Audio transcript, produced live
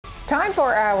time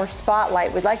for our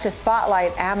spotlight. We'd like to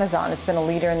spotlight Amazon. It's been a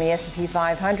leader in the S&P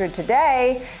 500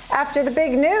 today after the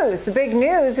big news. The big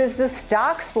news is the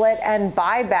stock split and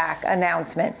buyback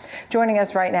announcement. Joining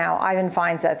us right now, Ivan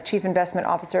Feinseth, Chief Investment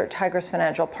Officer at Tigris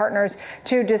Financial Partners,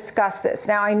 to discuss this.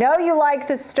 Now, I know you like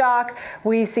the stock.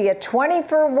 We see a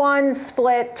 20-for-1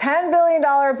 split, $10 billion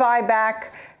buyback.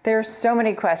 There's so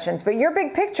many questions, but your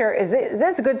big picture is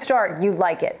this is a good start. You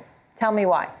like it. Tell me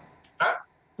why.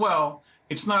 Well,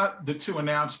 it's not the two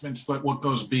announcements, but what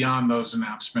goes beyond those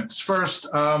announcements. First,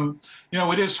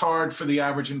 it is hard for the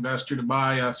average investor to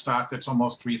buy a stock that's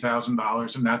almost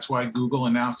 $3,000, and that's why Google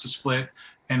announced a split,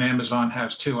 and Amazon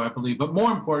has too, I believe. But more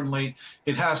importantly,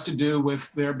 it has to do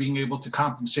with their being able to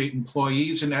compensate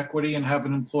employees in equity and have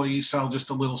an employee sell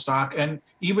just a little stock. And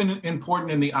even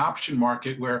important in the option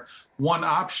market, where one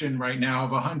option right now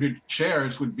of 100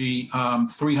 shares would be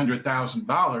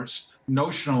 $300,000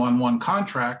 notional on one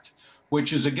contract,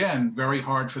 which is, again, very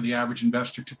hard for the average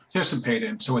investor to participate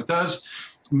in. So it does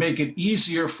make it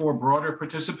easier for broader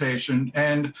participation.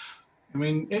 And I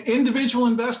mean, individual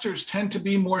investors tend to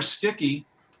be more sticky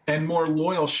and more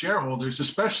loyal shareholders,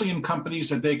 especially in companies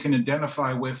that they can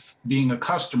identify with being a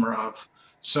customer of.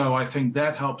 So I think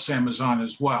that helps Amazon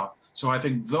as well. So I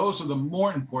think those are the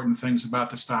more important things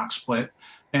about the stock split.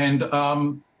 And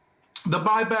the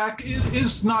buyback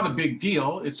is not a big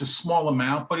deal. It's a small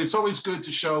amount, but it's always good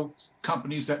to show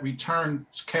companies that return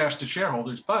cash to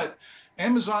shareholders. But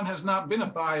Amazon has not been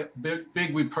a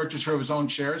big repurchaser of its own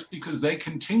shares because they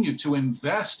continue to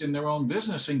invest in their own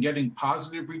business and getting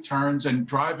positive returns and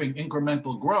driving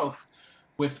incremental growth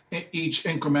with each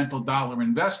incremental dollar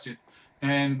invested.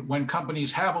 And when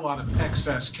companies have a lot of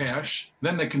excess cash,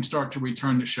 then they can start to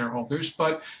return to shareholders.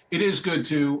 But it is good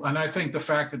to, and I think the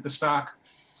fact that the stock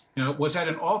was at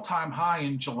an all-time high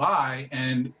in July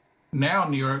and now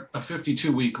near a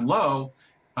 52-week low,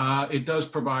 it does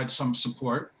provide some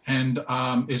support, and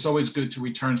it's always good to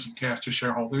return some cash to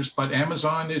shareholders. But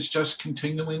Amazon is just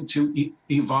continuing to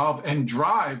evolve and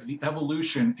drive the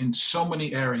evolution in so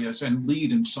many areas and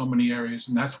lead in so many areas,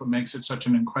 and that's what makes it such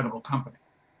an incredible company.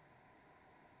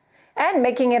 And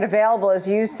making it available, as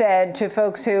you said, to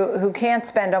folks who can't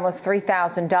spend almost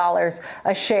 $3,000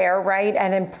 a share, right?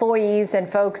 And employees and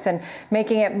folks, and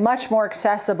making it much more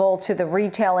accessible to the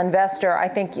retail investor. I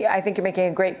think you're making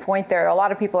a great point there. A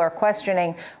lot of people are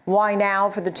questioning why now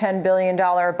for the $10 billion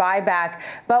buyback.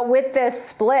 But with this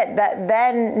split, that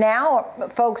then now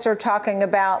folks are talking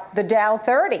about the Dow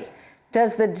 30.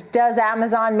 Does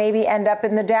Amazon maybe end up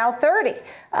in the Dow 30?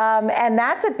 And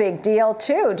that's a big deal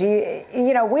too.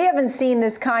 We haven't seen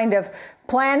this kind of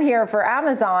plan here for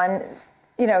Amazon,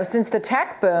 since the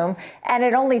tech boom, and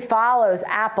it only follows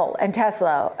Apple and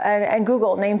Tesla and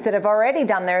Google, names that have already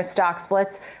done their stock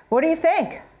splits. What do you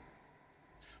think?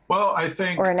 Well, I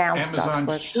think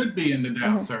Amazon should be in the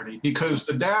Dow 30 because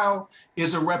the Dow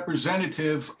is a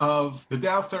representative of, the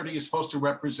Dow 30 is supposed to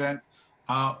represent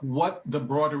what the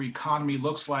broader economy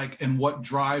looks like and what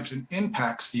drives and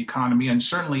impacts the economy. And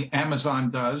certainly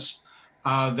Amazon does.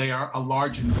 They are a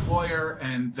large employer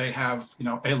and they have,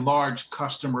 a large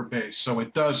customer base. So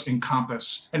it does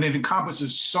encompass, and it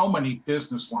encompasses so many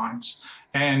business lines,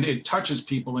 and it touches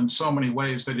people in so many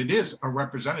ways that it is a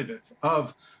representative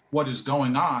of what is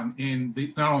going on in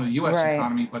not only the U.S.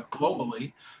 economy, but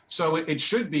globally. So it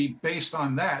should be based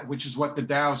on that, which is what the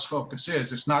Dow's focus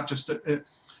is. It's not just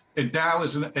a Dow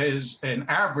is an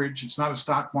average. It's not a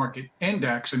stock market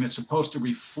index, and it's supposed to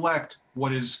reflect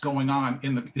what is going on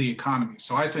in the economy.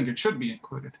 So I think it should be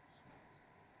included.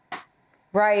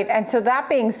 Right. And so that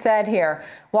being said here,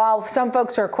 while some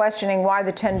folks are questioning why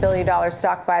the $10 billion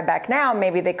stock buyback now,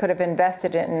 maybe they could have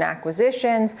invested it in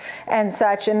acquisitions and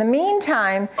such. In the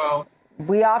meantime,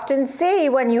 we often see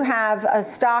when you have a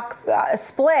stock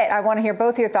split, I want to hear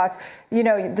both your thoughts,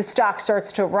 the stock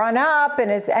starts to run up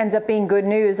and it ends up being good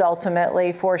news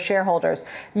ultimately for shareholders.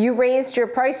 You raised your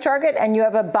price target and you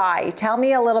have a buy. Tell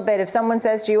me a little bit. If someone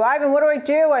says to you, Ivan, what do I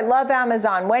do? I love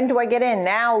Amazon. When do I get in?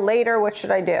 Now, later? What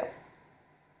should I do?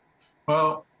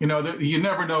 Well, you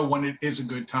never know when it is a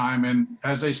good time. And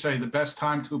as they say, the best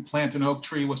time to plant an oak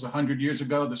tree was 100 years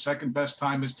ago. The second best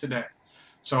time is today.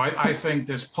 So I think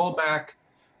this pullback,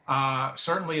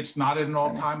 certainly it's not at an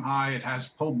all-time high. It has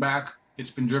pulled back.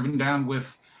 It's been driven down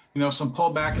with, some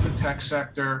pullback in the tech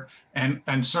sector and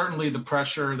certainly the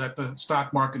pressure that the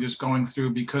stock market is going through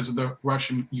because of the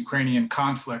Russian-Ukrainian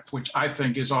conflict, which I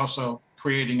think is also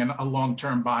creating a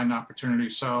long-term buying opportunity.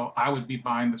 So I would be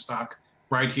buying the stock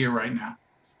right here, right now.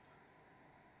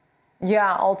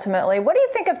 Yeah, ultimately. What do you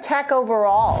think of tech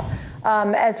overall?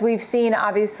 as we've seen,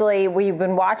 obviously, we've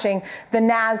been watching the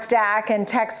NASDAQ and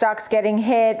tech stocks getting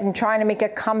hit and trying to make a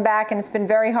comeback, and it's been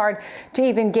very hard to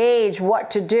even gauge what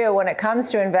to do when it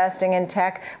comes to investing in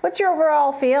tech. What's your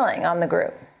overall feeling on the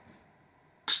group?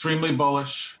 Extremely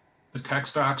bullish. The tech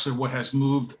stocks are what has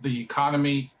moved the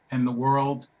economy and the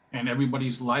world and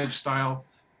everybody's lifestyle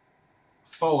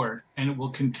forward, and it will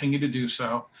continue to do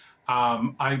so.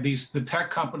 The tech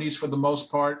companies, for the most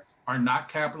part, are not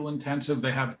capital intensive.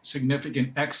 They have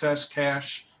significant excess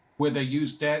cash. Where they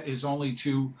use debt is only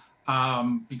to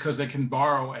because they can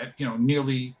borrow at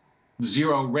nearly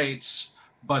zero rates,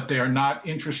 but they are not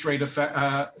interest rate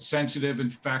sensitive. In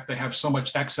fact, they have so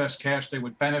much excess cash they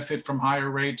would benefit from higher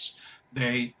rates.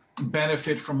 They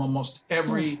benefit from almost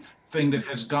everything that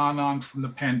has gone on, from the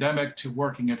pandemic to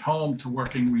working at home to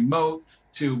working remote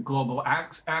to global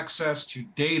access to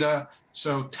data.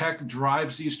 So tech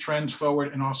drives these trends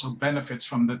forward and also benefits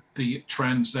from the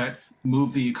trends that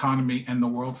move the economy and the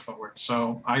world forward.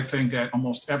 So I think that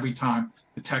almost every time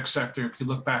the tech sector, if you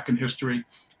look back in history,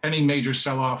 any major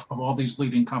sell-off of all these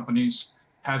leading companies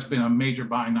has been a major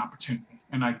buying opportunity.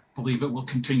 And I believe it will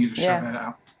continue to show that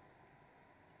out.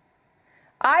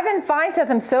 Ivan Feinseth,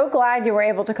 I'm so glad you were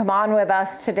able to come on with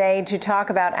us today to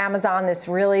talk about Amazon, this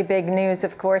really big news,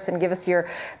 of course, and give us your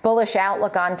bullish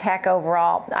outlook on tech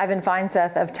overall. Ivan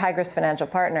Feinseth of Tigris Financial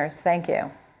Partners, thank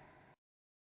you.